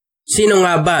Sino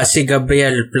nga ba si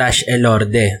Gabriel Flash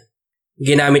Elorde?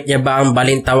 Ginamit niya ba ang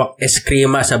balintawak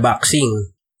eskrima sa boxing?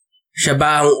 Siya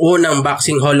ba ang unang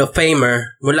boxing Hall of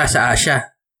Famer mula sa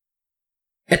Asia?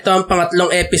 Ito ang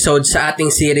pangatlong episode sa ating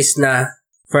series na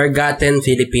Forgotten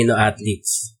Filipino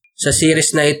Athletes. Sa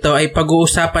series na ito ay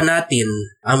pag-uusapan natin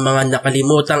ang mga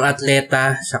nakalimutang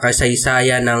atleta sa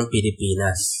kasaysayan ng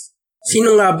Pilipinas.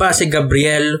 Sino nga ba si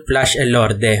Gabriel Flash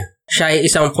Elorde? Siya ay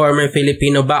isang former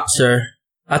Filipino boxer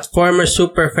at former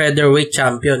super featherweight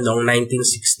champion noong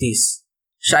 1960s.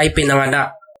 Siya ay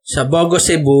pinanganak sa Bogo,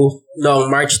 Cebu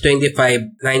noong March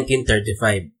 25,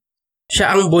 1935.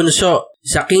 Siya ang bunso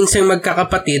sa 15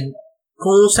 magkakapatid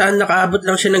kung saan nakaabot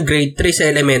lang siya ng grade 3 sa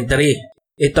elementary.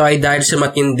 Ito ay dahil sa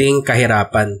matinding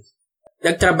kahirapan.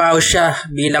 Nagtrabaho siya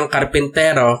bilang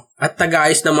karpintero at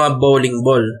taga-ayos ng mga bowling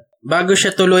ball bago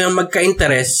siya tuluyang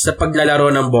magka-interes sa paglalaro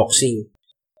ng boxing.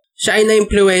 Siya ay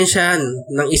naimpluwensyahan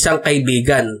ng isang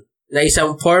kaibigan na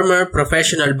isang former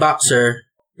professional boxer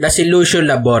na si Lucio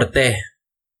Laborte.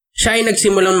 Siya ay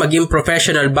nagsimulang maging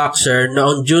professional boxer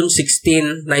noong June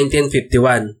 16,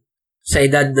 1951 sa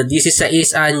edad na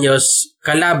 16 anyos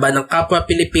kalaban ng kapwa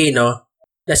Pilipino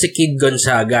na si Kid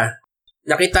Gonzaga.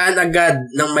 Nakitaan agad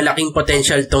ng malaking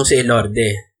potensyal tong si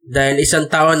Elorde dahil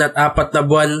 1 taon at 4 na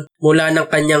buwan mula ng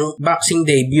kanyang boxing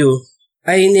debut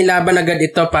ay nilaban agad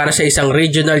ito para sa isang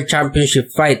regional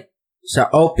championship fight sa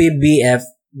OPBF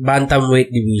Bantamweight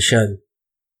Division.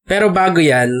 Pero bago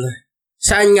yan,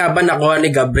 saan nga ba nakuha ni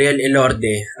Gabriel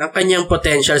Elorde ang kanyang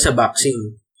potential sa boxing?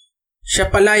 Siya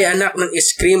pala ay anak ng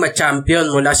eskrima champion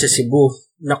mula sa Cebu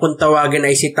na kung tawagin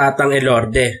ay si Tatang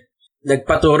Elorde.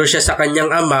 Nagpaturo siya sa kanyang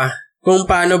ama kung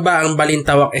paano ba ang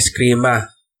balintawak eskrima,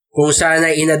 kung saan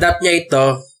ay inadapt niya ito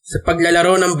sa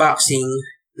paglalaro ng boxing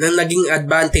nang naging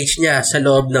advantage niya sa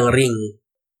loob ng ring.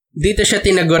 Dito siya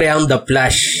tinaguriang The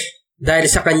Flash dahil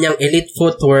sa kanyang elite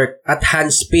footwork at hand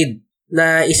speed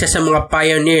na isa sa mga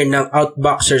pioneer ng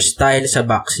outboxer style sa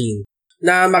boxing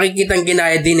na makikitang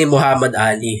ginaya din ni Muhammad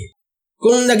Ali.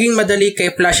 Kung naging madali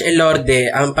kay Flash Elorde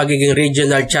ang pagiging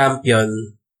regional champion,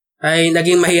 ay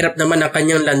naging mahirap naman ang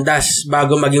kanyang landas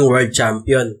bago maging world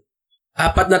champion.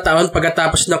 4 na taon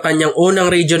pagkatapos ng kanyang unang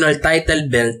regional title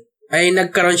belt, ay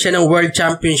nagkaroon siya ng World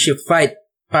Championship fight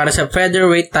para sa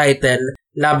featherweight title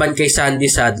laban kay Sandy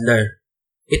Sadler.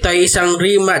 Ito ay isang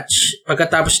rematch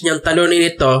pagkatapos niyang talunin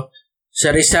ito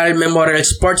sa Rizal Memorial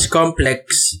Sports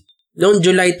Complex noong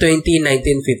July 20,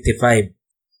 1955.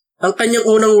 Ang kanyang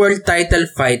unang world title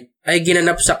fight ay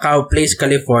ginanap sa Cow Place,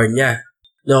 California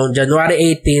noong January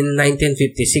 18,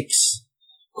 1956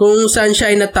 kung saan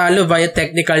siya ay natalo via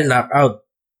technical knockout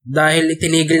dahil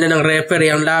itinigil na ng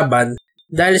referee ang laban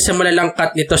dahil sa malalang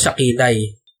cut nito sa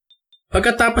kilay.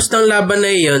 Pagkatapos ng laban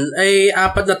na iyon ay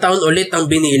 4 na taon ulit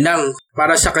ang binilang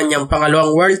para sa kanyang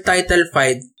pangalawang world title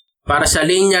fight para sa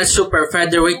Lineal Super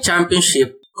Featherweight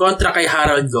Championship kontra kay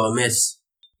Harold Gomez.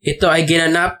 Ito ay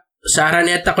ginanap sa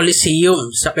Araneta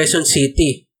Coliseum sa Quezon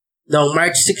City noong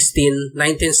March 16,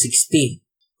 1960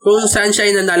 kung saan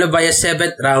siya ay nanalo via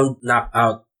 7th round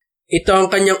knockout. Ito ang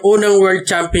kanyang unang world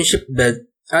championship belt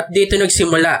at dito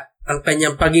nagsimula ang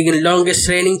kanyang pagiging longest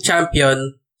reigning champion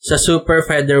sa Super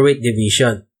Featherweight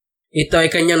Division. Ito ay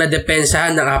kanyang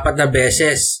nadepensahan ng 4 na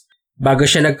beses bago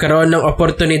siya nagkaroon ng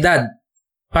oportunidad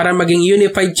para maging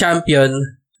unified champion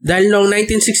dahil noong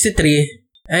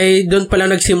 1963 ay doon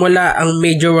palang nagsimula ang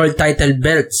major world title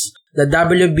belts na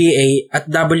WBA at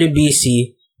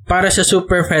WBC para sa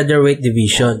Super Featherweight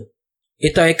Division.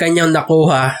 Ito ay kanyang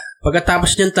nakuha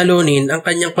pagkatapos niyang talunin ang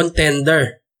kanyang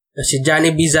contender na si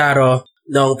Johnny Bizarro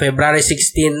noong February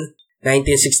 16,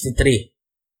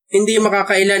 1963. Hindi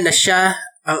makakailan na siya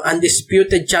ang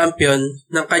undisputed champion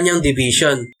ng kanyang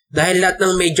division dahil lahat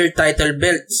ng major title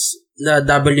belts na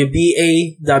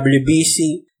WBA,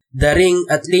 WBC, The Ring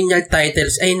at Lineal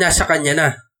titles ay nasa kanya na.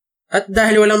 At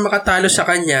dahil walang makatalo sa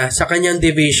kanyang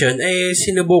division ay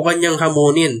sinubukan niyang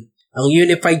hamunin ang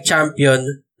unified champion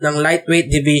ng lightweight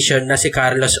division na si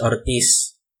Carlos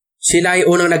Ortiz. Sila ay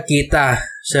unang nagkita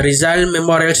sa Rizal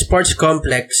Memorial Sports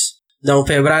Complex noong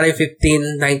February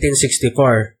 15,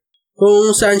 1964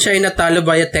 kung saan siya ay natalo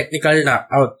via technical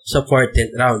knockout sa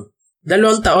 14th round. 2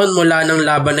 taon mula ng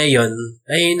laban na iyon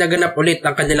ay naganap ulit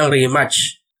ang kanilang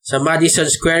rematch sa Madison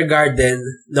Square Garden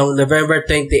noong November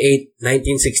 28,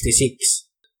 1966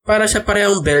 para sa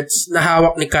parehong belts na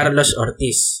hawak ni Carlos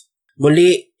Ortiz.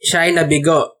 Muli, siya ay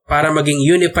nabigo para maging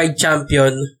unified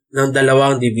champion ng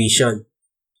 2 division.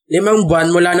 5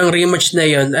 buwan mula ng rematch na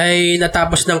iyon ay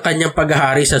natapos ng kanyang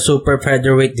paghahari sa Super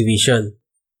Featherweight Division.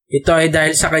 Ito ay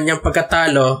dahil sa kanyang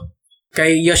pagkatalo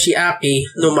kay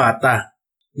Yoshiaki Numata.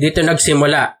 Dito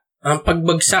nagsimula ang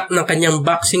pagbagsak ng kanyang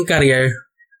boxing career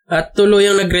at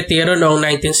tuluyang nagretiro noong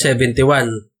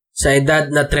 1971 sa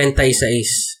edad na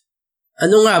 36.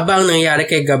 Ano nga ba ang nangyari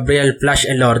kay Gabriel Flash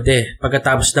Elorde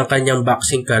pagkatapos ng kanyang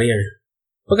boxing career?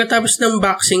 Pagkatapos ng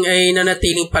boxing ay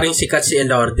nanatiling pa rin sikat si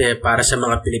Elorde para sa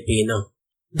mga Pilipino.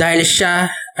 Dahil siya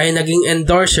ay naging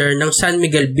endorser ng San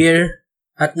Miguel Beer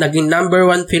at naging number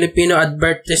 1 Filipino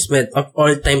advertisement of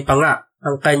all time pa nga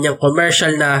ang kanyang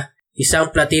commercial na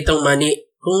Isang Platitong Mani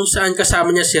kung saan kasama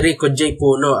niya si Rico J.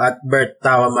 Puno at Bert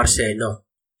Tawa Marcelo.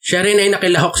 Siya rin ay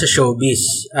nakilahok sa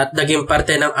showbiz at naging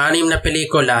parte ng 6 na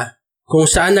pelikula kung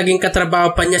saan naging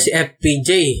katrabaho pa niya si FPJ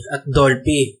at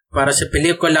Dolphy para sa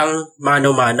pelikulang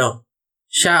Mano Mano.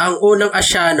 Siya ang unang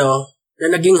Asyano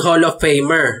na naging Hall of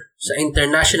Famer sa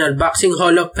International Boxing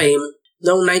Hall of Fame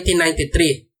noong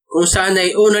 1993 kung saan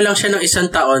ay una lang siya ng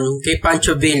 1 taon kay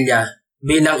Pancho Villa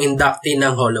bilang inductee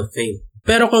ng Hall of Fame.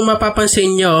 Pero kung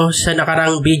mapapansin nyo sa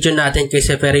nakarang video natin kay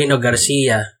Severino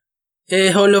Garcia,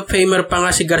 Hall of Famer pa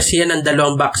nga si Garcia ng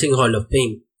 2 Boxing Hall of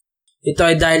Fame. Ito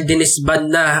ay dahil dinisband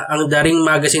na ang The Ring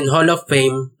Magazine Hall of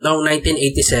Fame noong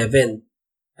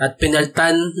 1987 at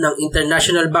pinaltan ng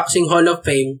International Boxing Hall of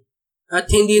Fame at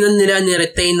hindi na nila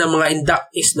ni-retain ng mga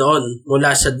inductees noon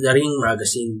mula sa The Ring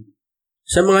Magazine.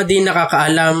 Sa mga di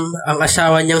nakakaalam, ang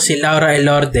asawa niyang si Laura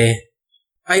Elorde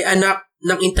ay anak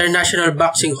ng International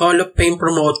Boxing Hall of Fame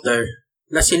promoter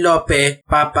na si Lope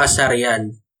Papa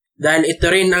Sarian. Dahil ito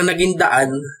rin ang naging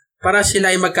daan para sila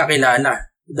ay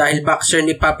magkakilala dahil boxer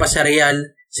ni Papa Sarian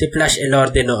si Flash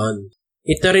Elorde noon.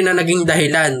 Ito rin ang naging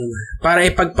dahilan para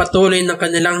ipagpatuloy ng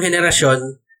kanilang henerasyon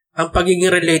ang pagiging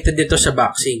related dito sa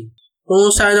boxing. Kung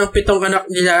saan ang 7 anak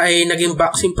nila ay naging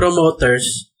boxing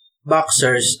promoters,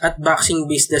 boxers at boxing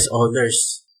business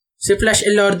owners. Si Flash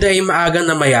Elorde ay maagang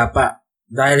namayapa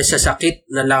dahil sa sakit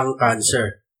na lung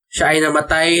cancer. Siya ay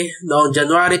namatay noong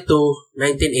January 2,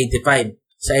 1985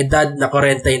 sa edad na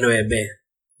 49.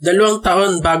 2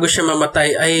 taon bago siya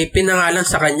mamatay ay pinangalan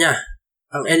sa kanya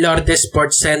ang Elorde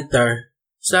Sports Center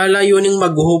sa layuning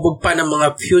maghuhubog pa ng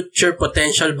mga future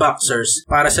potential boxers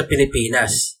para sa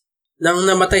Pilipinas. Nang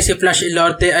namatay si Flash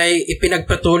Elorde ay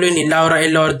ipinagpatuloy ni Laura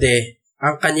Elorde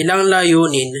ang kanilang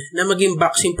layunin na maging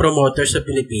boxing promoter sa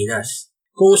Pilipinas,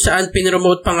 kung saan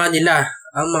pinromote pa nga nila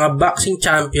ang mga boxing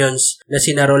champions na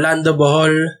sina Rolando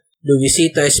Bohol,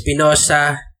 Luisito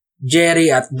Espinosa, Jerry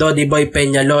at Dodi Boy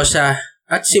Peñalosa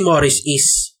at si Morris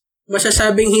Is.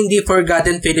 Masasabing hindi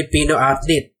forgotten Filipino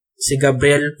athlete si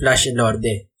Gabriel Flash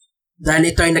Elorde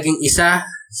dahil ito ay naging isa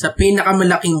sa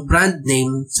pinakamalaking brand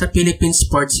name sa Philippine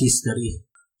sports history.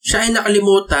 Siya ay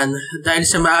nakalimutan dahil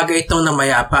sa maaga itong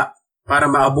namayapa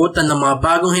para maabutan ng mga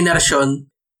bagong henerasyon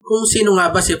kung sino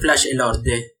nga ba si Flash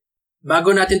Elorde.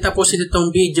 Bago natin tapusin itong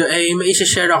video ay may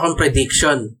isi-share akong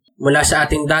prediction mula sa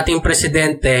ating dating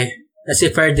presidente na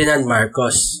si Ferdinand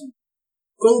Marcos.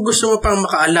 Kung gusto mo pang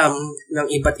makaalam ng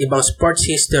iba't ibang sports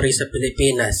history sa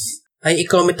Pilipinas, ay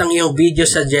i-comment ang iyong video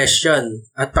suggestion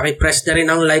at paki-press na rin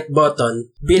ang like button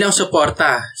bilang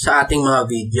suporta sa ating mga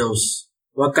videos.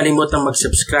 Huwag kalimutang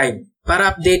mag-subscribe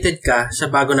para updated ka sa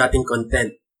bago nating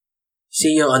content.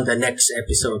 See you on the next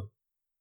episode.